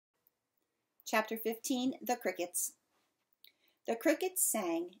Chapter 15, The Crickets. The crickets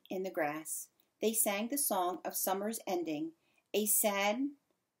sang in the grass. They sang the song of summer's ending, a sad,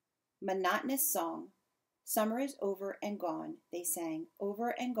 monotonous song. Summer is over and gone, they sang,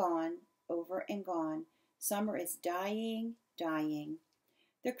 over and gone, over and gone. Summer is dying, dying.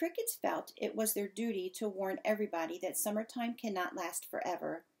 The crickets felt it was their duty to warn everybody that summertime cannot last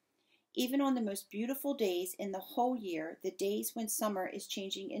forever. Even on the most beautiful days in the whole year, the days when summer is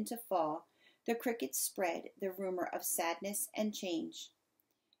changing into fall, the crickets spread the rumor of sadness and change.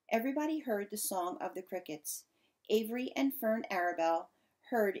 Everybody heard the song of the crickets. Avery and Fern Arabelle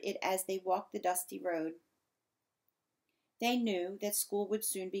heard it as they walked the dusty road. They knew that school would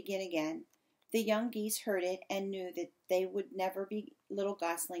soon begin again. The young geese heard it and knew that they would never be little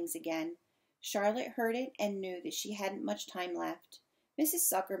goslings again. Charlotte heard it and knew that she hadn't much time left.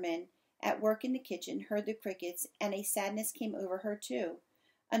 Mrs. Zuckerman, at work in the kitchen, heard the crickets, and a sadness came over her too.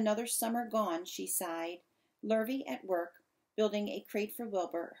 Another summer gone, she sighed. Lurvy, at work, building a crate for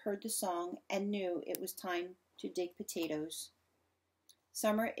Wilbur, heard the song and knew it was time to dig potatoes.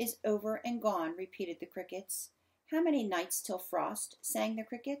 Summer is over and gone, repeated the crickets. How many nights till frost, sang the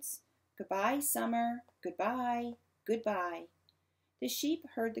crickets. Goodbye, summer, goodbye, goodbye. The sheep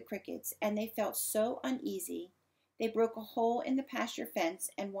heard the crickets, and they felt so uneasy. They broke a hole in the pasture fence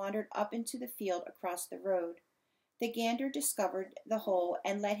and wandered up into the field across the road. The gander discovered the hole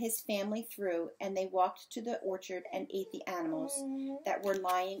and let his family through, and they walked to the orchard and ate the animals that were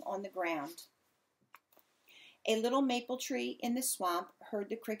lying on the ground. A little maple tree in the swamp heard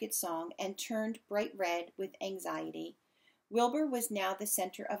the cricket song and turned bright red with anxiety. Wilbur was now the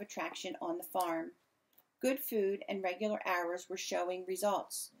center of attraction on the farm. Good food and regular hours were showing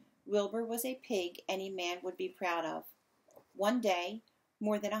results. Wilbur was a pig any man would be proud of. One day,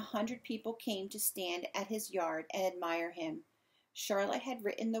 more than 100 people came to stand at his yard and admire him. Charlotte had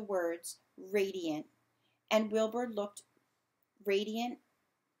written the words, "Radiant," and Wilbur looked radiant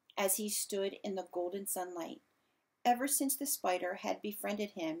as he stood in the golden sunlight. Ever since the spider had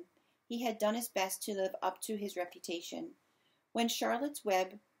befriended him, he had done his best to live up to his reputation. When Charlotte's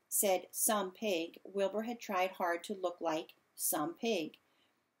web said "some pig," Wilbur had tried hard to look like some pig.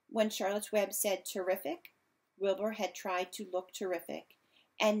 When Charlotte's web said "terrific," Wilbur had tried to look terrific.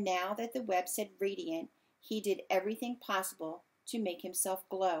 And now that the web said "radiant," he did everything possible to make himself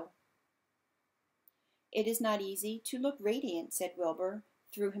glow. "It is not easy to look radiant," said Wilbur,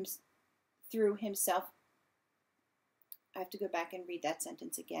 through himself. I have to go back and read that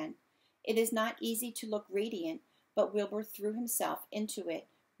sentence again. It is not easy to look radiant, but Wilbur threw himself into it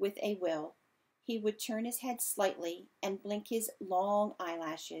with a will. He would turn his head slightly and blink his long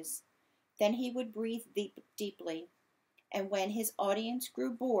eyelashes. Then he would breathe deeply, and when his audience grew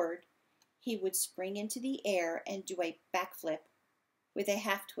bored, he would spring into the air and do a backflip with a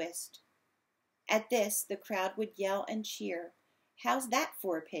half-twist. At this, the crowd would yell and cheer. "How's that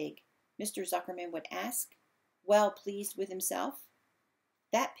for a pig?" Mr. Zuckerman would ask, well pleased with himself.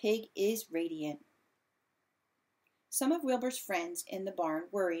 "That pig is radiant." Some of Wilbur's friends in the barn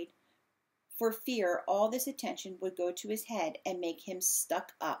worried for fear all this attention would go to his head and make him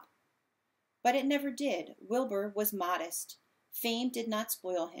stuck up. But it never did. Wilbur was modest. Fame did not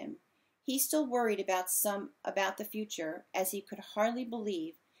spoil him. He still worried about the future, as he could hardly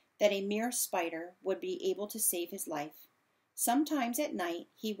believe that a mere spider would be able to save his life. Sometimes at night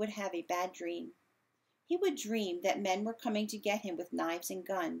he would have a bad dream. He would dream that men were coming to get him with knives and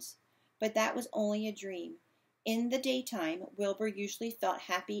guns, but that was only a dream. In the daytime, Wilbur usually felt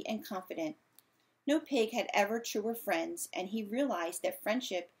happy and confident. No pig had ever truer friends, and he realized that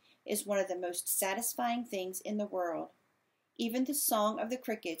friendship is one of the most satisfying things in the world. Even the song of the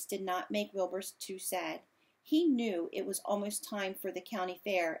crickets did not make Wilbur too sad. He knew it was almost time for the county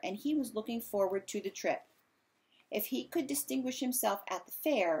fair, and he was looking forward to the trip. If he could distinguish himself at the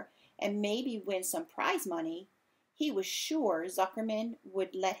fair and maybe win some prize money, he was sure Zuckerman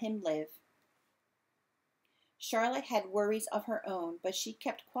would let him live. Charlotte had worries of her own, but she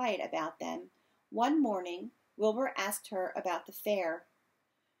kept quiet about them. One morning, Wilbur asked her about the fair.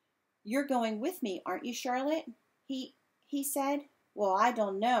 "You're going with me, aren't you, Charlotte?" he said. "Well, I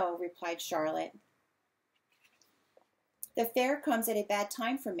don't know," replied Charlotte. "The fair comes at a bad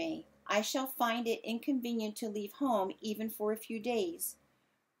time for me. I shall find it inconvenient to leave home even for a few days."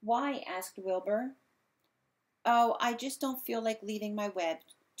 "Why?" asked Wilbur. "Oh, I just don't feel like leaving my web.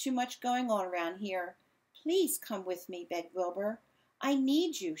 Too much going on around here." "Please come with me," begged Wilbur. "I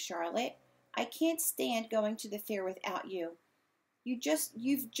need you, Charlotte. I can't stand going to the fair without you.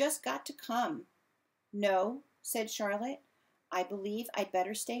 You've just got to come." "No," said Charlotte. "I believe I'd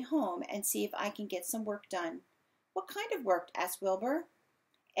better stay home and see if I can get some work done." "What kind of work?" asked Wilbur.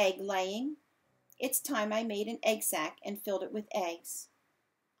 "Egg laying. It's time I made an egg sack and filled it with eggs."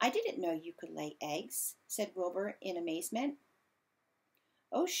 "I didn't know you could lay eggs," said Wilbur in amazement.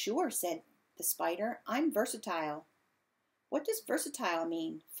 "Oh, sure," said the spider. "I'm versatile." "What does versatile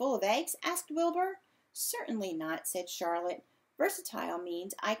mean? Full of eggs?" asked Wilbur. "Certainly not," said Charlotte. "Versatile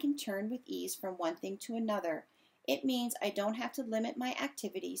means I can turn with ease from one thing to another. It means I don't have to limit my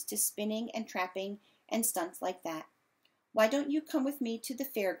activities to spinning and trapping and stunts like that." "Why don't you come with me to the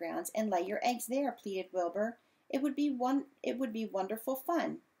fairgrounds and lay your eggs there?" pleaded Wilbur. It would be wonderful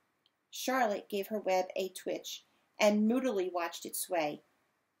fun." Charlotte gave her web a twitch and moodily watched it sway.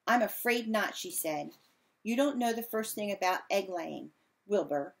 "I'm afraid not," she said. "You don't know the first thing about egg laying,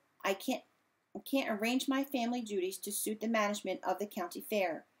 Wilbur. I can't arrange my family duties to suit the management of the county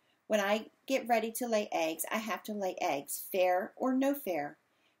fair. When I get ready to lay eggs, I have to lay eggs, fair or no fair.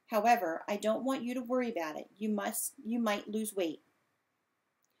 However, I don't want you to worry about it. You might lose weight.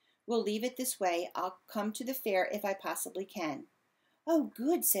 We'll leave it this way. I'll come to the fair if I possibly can." "Oh,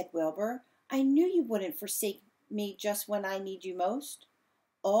 good," said Wilbur. "I knew you wouldn't forsake me just when I need you most."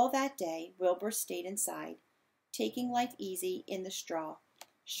 All that day, Wilbur stayed inside, taking life easy in the straw.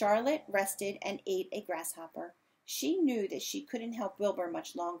 Charlotte rested and ate a grasshopper. She knew that she couldn't help Wilbur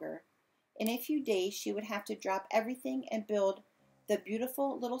much longer. In a few days, she would have to drop everything and build the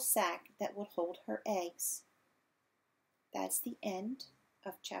beautiful little sack that would hold her eggs. That's the end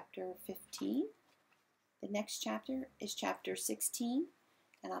of chapter 15. The next chapter is chapter 16,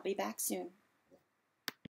 and I'll be back soon.